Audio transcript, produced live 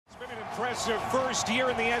Impressive first year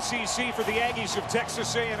in the SEC for the Aggies of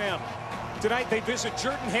Texas A&M. Tonight they visit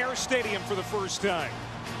Jordan-Hare Stadium for the first time.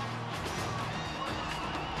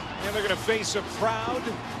 And they're going to face a proud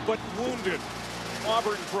but wounded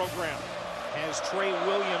Auburn program. As Trey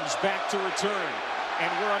Williams back to return.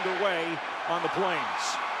 And we're underway on the Plains.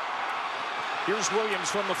 Here's Williams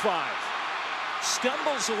from the 5.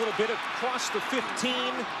 Stumbles a little bit across the 15.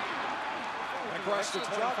 And across the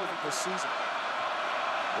 25 this season.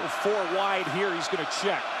 4 wide here. He's going to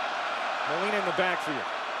check. Molina in the backfield.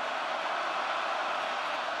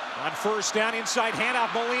 On first down, inside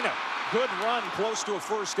handoff, Molina. Good run, close to a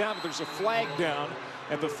first down, but there's a flag down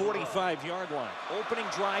at the 45-yard line. Opening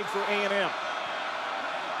drive for A&M.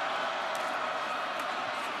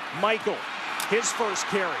 Michael, his first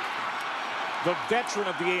carry. The veteran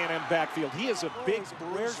of the A&M backfield. He is a big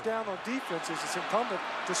wears down on defenses. It's incumbent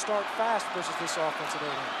to start fast versus this offense at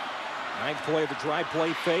A&M. Ninth play of the drive,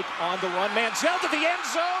 play fake on the run. Manziel to the end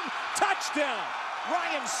zone. Touchdown.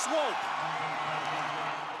 Ryan Swope.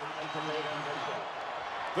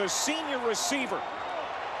 The senior receiver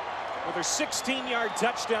with a 16-yard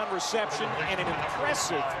touchdown reception and an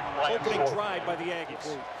impressive opening drive by the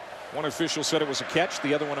Aggies. One official said it was a catch.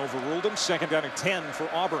 The other one overruled him. Second down and 10 for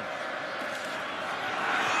Auburn.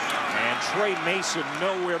 And Trey Mason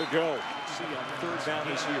nowhere to go. See on third down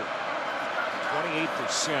this year.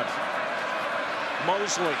 28%.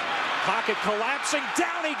 Mosley, pocket collapsing,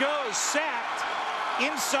 down he goes, sacked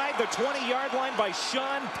inside the 20-yard line by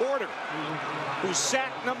Sean Porter, whose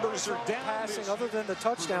sack numbers are down. Passing other than the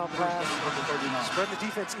touchdown pass, spread the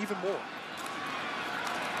defense even more.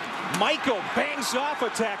 Michael bangs off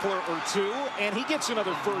a tackler or two, and he gets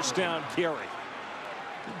another first down carry.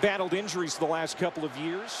 He battled injuries the last couple of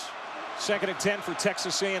years. Second and 10 for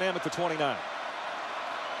Texas A&M at the 29.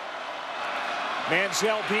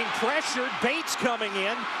 Manziel being pressured. Bates coming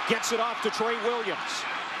in. Gets it off to Trey Williams.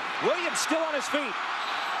 Williams still on his feet.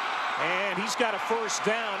 And he's got a first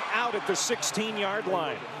down out at the 16-yard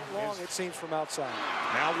line. Long, it seems, from outside.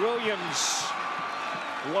 Now Williams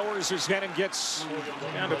lowers his head and gets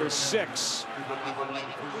down to the 6.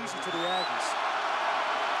 Easy to the Aggies.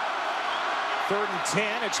 Third and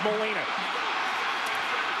 10. It's Molina.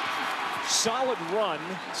 Solid run.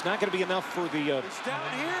 It's not going to be enough for the... It's down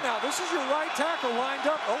here now. This is your right tackle lined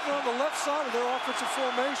up over on the left side of their offensive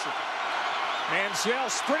formation. Manziel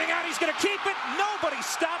sprinting out. He's going to keep it. Nobody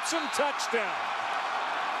stops him. Touchdown.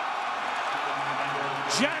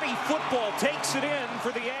 Johnny Football takes it in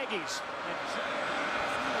for the Aggies.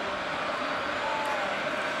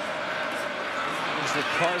 There's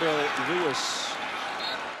Ricardo Lewis.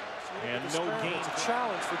 And no gain. It's a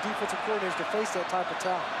challenge for defensive coordinators to face that type of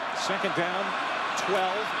talent. Second down,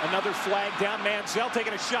 12. Another flag down. Manziel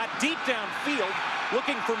taking a shot deep downfield,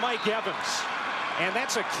 looking for Mike Evans. And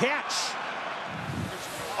that's a catch.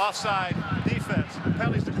 Offside defense.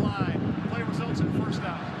 Penalties decline. Play results in first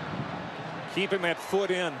down. Keeping that foot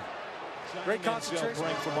in. Great concentration.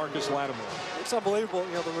 Playing for Marcus Lattimore. It's unbelievable,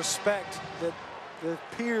 you know, the respect that the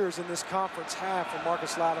peers in this conference have for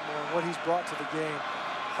Marcus Lattimore and what he's brought to the game.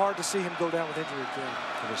 Hard to see him go down with injury again.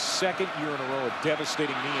 For the second year in a row, a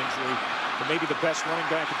devastating knee injury for maybe the best running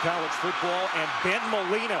back in college football. And Ben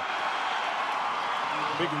Molina.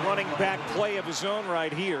 Big running back play of his own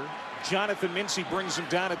right here. Jonathan Mincy brings him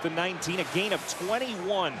down at the 19, a gain of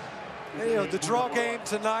 21. You know, the draw game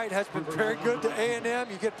tonight has been very good to A&M.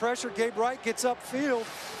 You get pressure, Gabe Wright gets upfield.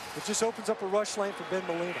 It just opens up a rush lane for Ben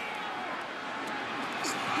Molina.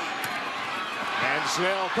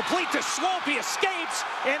 Manziel complete to Swope. He escapes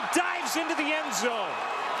and dives into the end zone.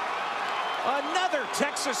 Another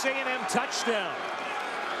Texas A&M touchdown.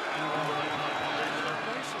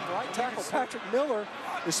 Right tackle Patrick Miller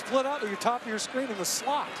is split out to your top of your screen in the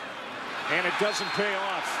slot. And it doesn't pay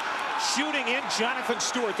off. Shooting in Jonathan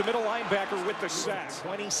Stewart, the middle linebacker, with the sack.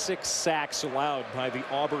 26 sacks allowed by the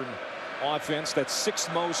Auburn offense. That's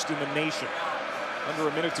 6th most in the nation. Under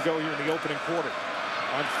a minute to go here in the opening quarter.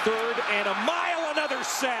 On third and a mile, another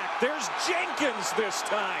sack. There's Jenkins this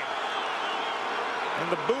time.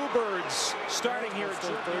 And the Boo Birds starting here at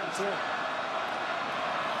third and 10.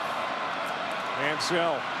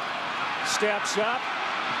 Manziel steps up.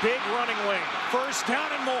 Big running lane. First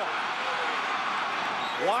down and more.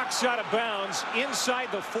 Walks out of bounds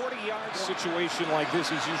inside the 40-yard situation like this.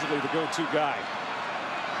 He's usually the go-to guy.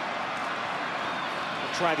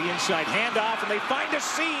 Try the inside handoff, and they find a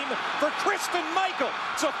seam for Kristen Michael.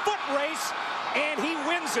 It's a foot race, and he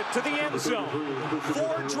wins it to the end zone.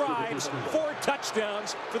 4 drives, 4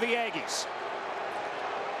 touchdowns for the Aggies.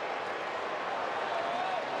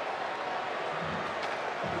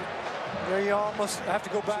 There you almost have to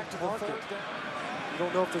go back to the third down. don't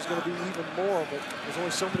know if there's going to be even more, but there's only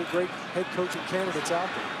so many great head coaching candidates out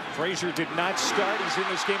there. Frazier did not start. He's in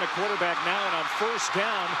this game at quarterback now, and on first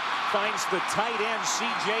down, finds the tight end,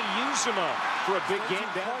 C.J. Uzuma, for a big game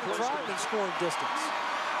down close in scoring distance.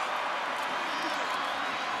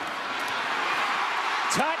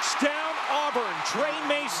 Touchdown, Auburn. Trey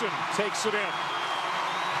Mason takes it in.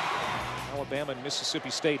 Alabama and Mississippi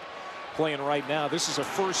State playing right now. This is a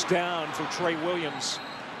first down for Trey Williams,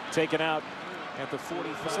 taken out at the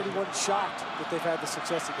 45. He said he wasn't shocked that they've had the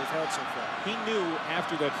success that they've had so far. He knew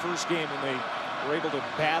after that first game when they were able to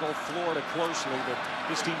battle Florida closely that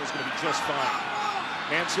his team was going to be just fine.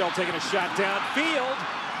 Mansell taking a shot downfield,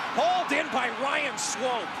 hauled in by Ryan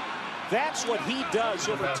Swope. That's what he does,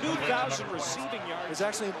 over 2,000 receiving yards. It's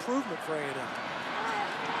actually improvement for A&M.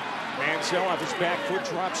 Mansell off his back foot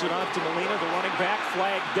drops it off to Molina, the running back,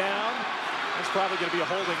 flag down. That's probably going to be a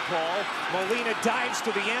holding call. Molina dives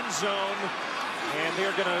to the end zone, and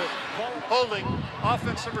they're going to call it. Holding,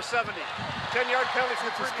 offense number 70. 10-yard penalty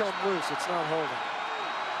for the Just come loose, it's not holding.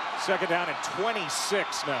 Second down and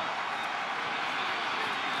 26 now.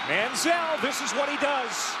 Mansell, this is what he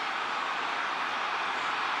does.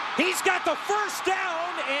 He's got the first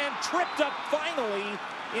down and tripped up finally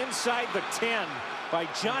inside the 10 by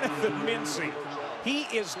Jonathan Mincy. He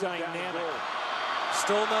is dynamic.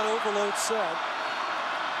 Still not overload set.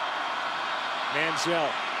 Mansell,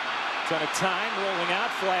 ton of time, rolling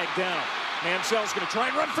out, flag down. Mansell's going to try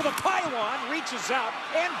and run for the pylon, reaches out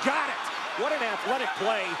and got it. What an athletic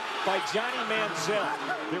play by Johnny Mansell.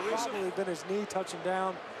 There is probably been his knee touching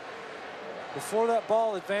down before that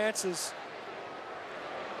ball advances.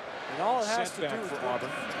 And all it has to do for Auburn.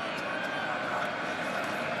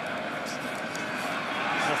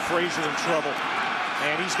 Now Frazier in trouble,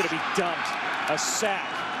 and he's going to be dumped. A sack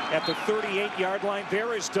at the 38-yard line.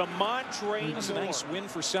 There is DeMontre. It's a nice win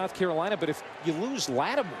for South Carolina, but if you lose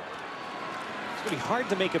Lattimore, it's going to be hard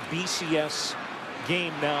to make a BCS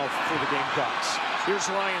game now for the Gamecocks. Here's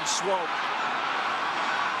Ryan Swope.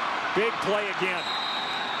 Big play again.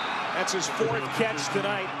 That's his 4th catch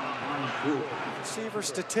tonight. Receiver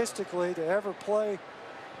statistically to ever play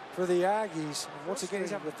for the Aggies. And once again,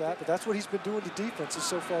 he's having with that, but that's what he's been doing to defenses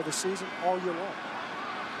so far this season, all year long.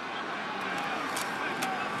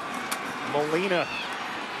 Molina,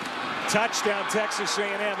 touchdown Texas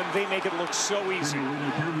A&M, and they make it look so easy.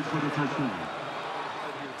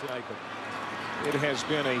 It has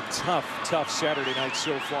been a tough Saturday night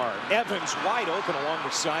so far. Evans wide open along the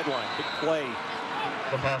sideline. Big play.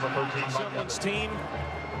 Someone's team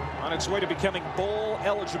on its way to becoming bowl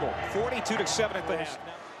eligible. 42-7 at the half.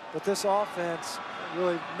 But this offense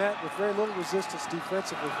really met with very little resistance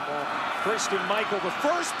defensively from Auburn. Christian Michael, the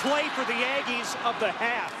first play for the Aggies of the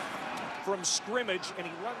half from scrimmage, and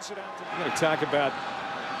he runs it out to. We're going to talk about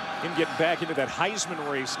him getting back into that Heisman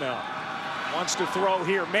race now. Wants to throw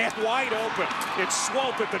here. Man wide open. It's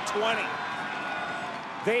Swope at the 20.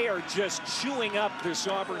 They are just chewing up this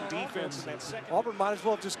Auburn defense in that second. Auburn might as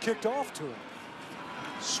well have just kicked off to him.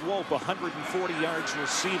 Swope 140 yards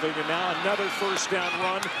receiving, and now another first down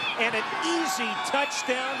run and an easy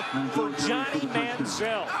touchdown for Johnny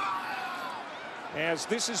Mansell. As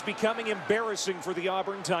this is becoming embarrassing for the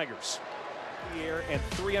Auburn Tigers. The air and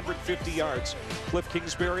 350 yards. Cliff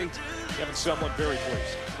Kingsbury, Kevin Sumlin very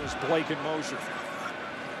pleased. There's Blake in motion.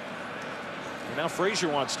 And now Frazier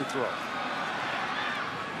wants to throw.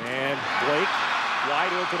 And Blake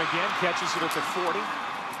wide open again, catches it at the 40.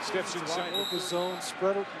 Steps inside the zone,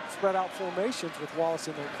 spread out formations with Wallace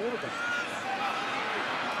in their quarterback.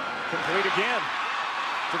 Complete again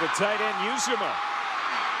to the tight end Uzuma.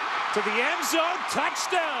 To the end zone,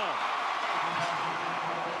 touchdown.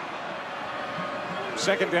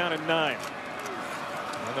 Second down and 9.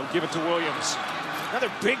 And they'll give it to Williams.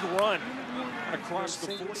 Another big run across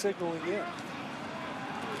the 40. Signaling in.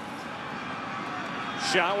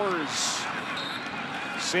 Showers.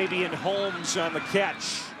 Sabian Holmes on the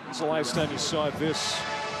catch. When's the last time you saw this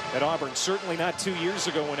at Auburn? Certainly not 2 years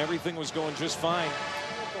ago when everything was going just fine.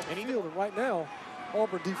 And right now,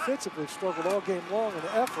 Auburn defensively struggled all game long, and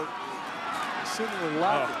the effort seemingly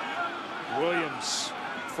lacking. Williams,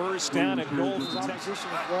 first down and goal for Texas.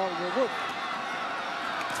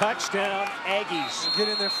 Touchdown, Aggies. Get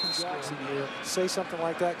in there from Jackson here. Say something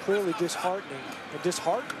like that, clearly disheartening and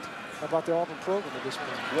disheartened about the Auburn program at this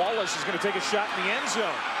point. Wallace is going to take a shot in the end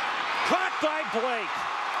zone. Caught by Blake.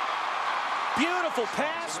 Beautiful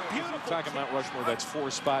pass, beautiful. Talking about Rushmore, that's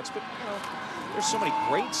 4 spots, but you know, there's so many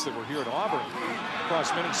greats that were here at Auburn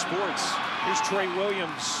across many sports. Here's Trey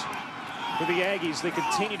Williams for the Aggies. They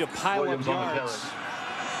continue to pile up yards.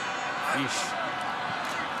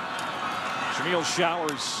 Jameel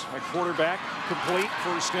Showers, my quarterback, complete,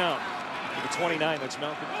 first down. To the 29, that's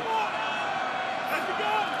Malcolm.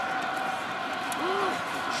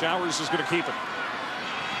 Showers is going to keep it.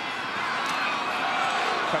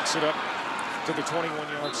 Cuts it up to the 21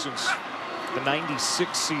 yards since the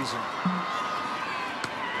 96 season.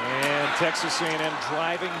 And Texas A&M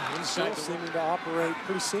driving inside. Still seeming to operate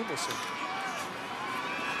pretty seamlessly.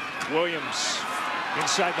 Williams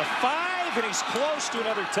inside the 5, and he's close to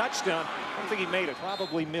another touchdown. I don't think he made it.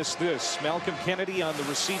 Probably missed this. Malcolm Kennedy on the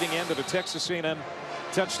receiving end of a Texas A&M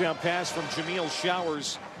touchdown pass from Jameel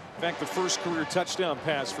Showers. In fact, the first career touchdown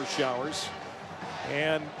pass for Showers.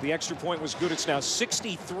 And the extra point was good. It's now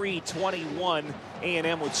 63-21.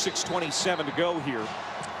 A&M with 6:27 to go here.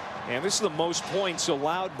 And this is the most points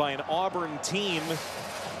allowed by an Auburn team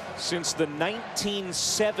since the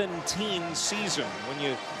 1917 season, when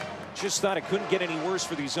you just thought it couldn't get any worse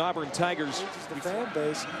for these Auburn Tigers. The fan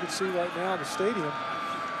base, you can see right now in the stadium,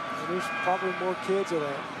 and there's probably more kids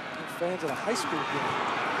fans at a high school game.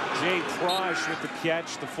 Jay Prosh with the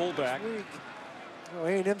catch, the fullback.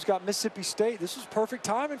 A&M's got Mississippi State. This was perfect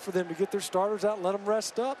timing for them to get their starters out and let them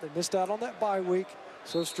rest up. They missed out on that bye week.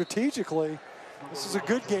 So strategically, this is a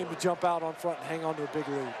good game to jump out on front and hang on to a big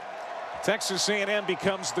lead. Texas A&M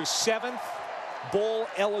becomes the 7th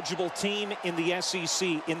bowl-eligible team in the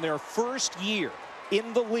SEC in their first year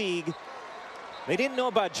in the league. They didn't know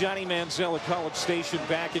about Johnny Manziel at College Station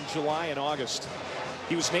back in July and August.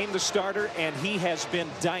 He was named the starter, and he has been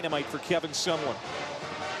dynamite for Kevin Sumlin.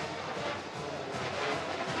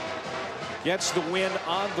 Gets the win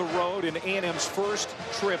on the road in A&M's first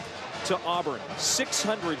trip to Auburn.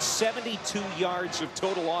 672 yards of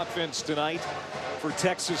total offense tonight for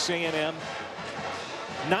Texas A&M.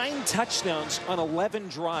 9 touchdowns on 11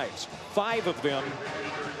 drives. 5 of them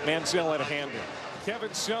Manziel had a hand in.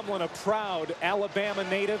 Kevin Sumlin, a proud Alabama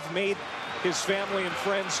native, made his family and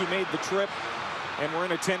friends who made the trip and were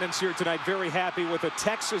in attendance here tonight very happy with a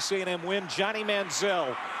Texas A&M win. Johnny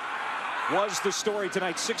Manziel was the story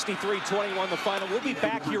tonight. 63-21 the final. We'll be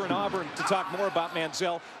back here in Auburn to talk more about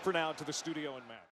Manziel. For now, to the studio and Matt.